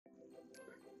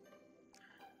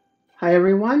Hi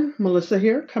everyone, Melissa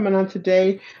here, coming on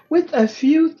today with a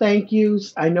few thank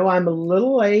yous. I know I'm a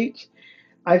little late.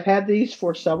 I've had these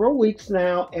for several weeks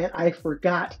now and I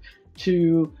forgot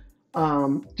to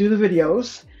do the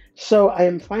videos. So I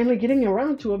am finally getting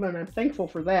around to them and I'm thankful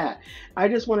for that. I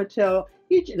just want to tell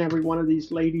each and every one of these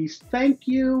ladies, thank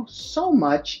you so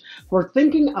much for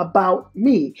thinking about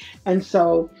me. And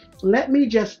so let me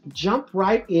just jump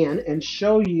right in and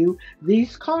show you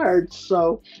these cards.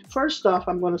 So first off,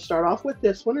 I'm going to start off with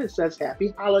this one. It says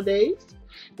Happy Holidays.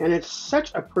 And it's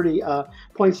such a pretty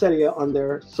poinsettia on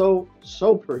there. So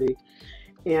pretty.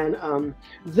 And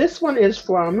this one is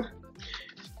from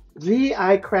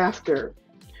VI Crafter.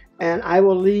 And I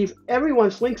will leave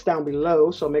everyone's links down below,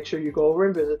 so make sure you go over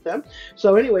and visit them.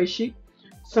 So anyway, she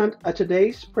sent a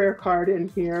today's prayer card in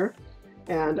here.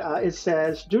 And it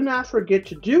says, do not forget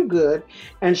to do good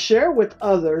and share with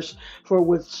others, for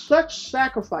with such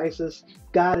sacrifices,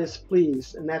 God is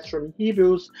pleased. And that's from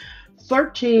Hebrews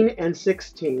 13 and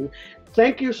 16.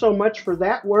 Thank you so much for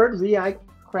that word, VI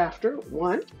Crafter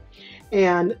 1.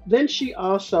 And then she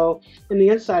also, in the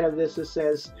inside of this, it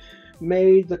says,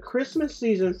 may the Christmas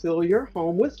season fill your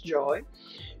home with joy,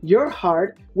 your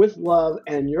heart with love,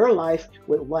 and your life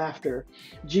with laughter.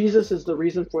 Jesus is the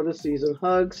reason for the season.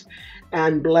 Hugs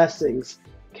and blessings,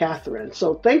 Katherine.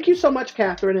 So thank you so much,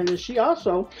 Katherine. And then she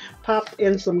also popped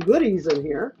in some goodies in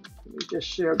here. Let me just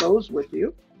share those with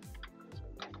you,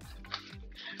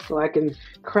 so I can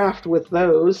craft with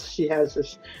those. She has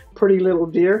this pretty little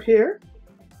deer here.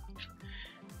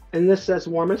 And this says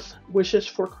warmest wishes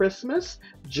for Christmas,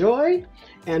 joy,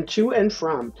 and to and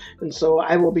from. And so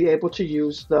I will be able to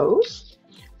use those.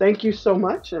 Thank you so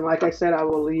much. And like I said, I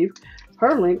will leave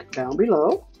her link down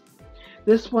below.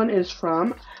 This one is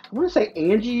from, I want to say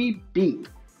Angie B,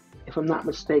 if I'm not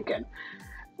mistaken.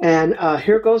 And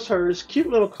here goes hers. Cute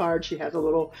little card. She has a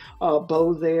little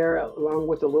bow there along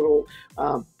with a little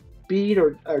bead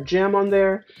or gem on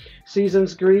there.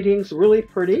 Season's greetings. Really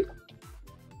pretty.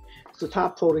 It's a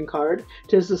top folding card.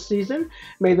 'Tis the season.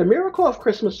 May the miracle of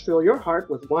Christmas fill your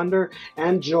heart with wonder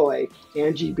and joy.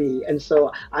 Angie B. And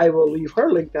so I will leave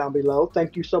her link down below.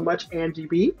 Thank you so much, Angie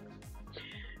B.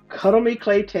 Cuddle Me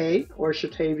Claytay or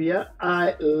Shatavia.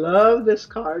 I love this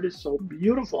card. It's so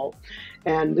beautiful.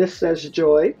 And this says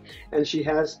joy. And she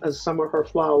has some of her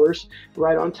flowers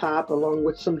right on top along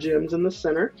with some gems in the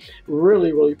center.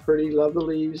 Really pretty. Love the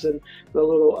leaves and the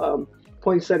little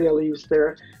poinsettia leaves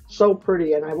there. So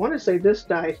pretty. And I want to say this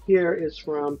die here is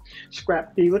from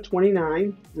Scrap Diva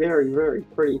 29. Very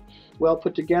pretty. Well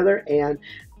put together. And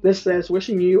this says,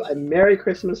 wishing you a Merry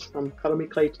Christmas from Cuddle Me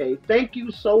Clay Tay. Thank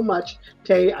you so much,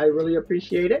 Tay. I really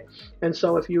appreciate it. And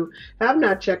so if you have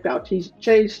not checked out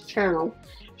Tay's channel,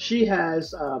 she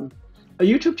has a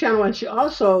YouTube channel, and she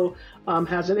also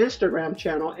has an Instagram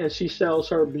channel, and she sells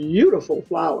her beautiful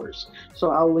flowers.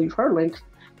 So I'll leave her link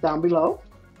down below.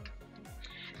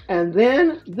 And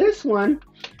then this one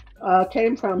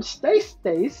came from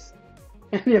Stace.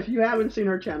 And if you haven't seen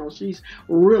her channel, she's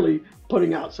really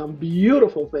putting out some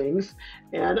beautiful things.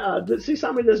 And see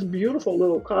some of this beautiful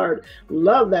little card.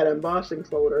 Love that embossing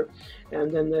folder. And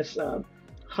then this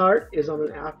heart is on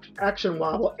an action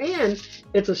wobble, and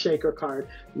it's a shaker card.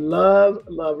 Love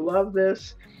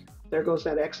this. There goes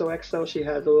that XOXO. She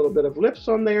has a little bit of lips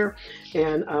on there.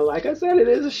 And like I said, it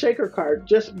is a shaker card.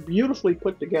 Just beautifully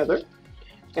put together.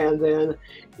 And then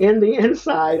in the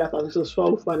inside, I thought this was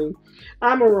so funny.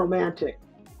 I'm a romantic.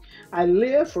 I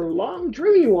live for long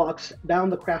dreamy walks down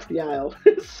the crafty aisle.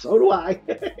 So do I.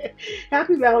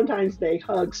 Happy Valentine's Day.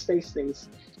 Hugs, Stace.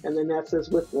 And then that says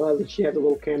with love. She has a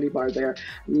little candy bar there.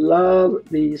 Love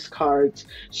these cards.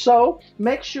 So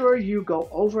make sure you go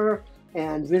over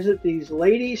and visit these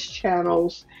ladies'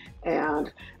 channels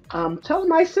and tell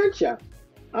them I sent you.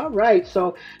 All right.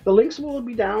 So the links will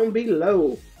be down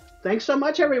below. Thanks so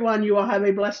much, everyone. You all have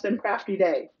a blessed and crafty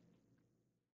day.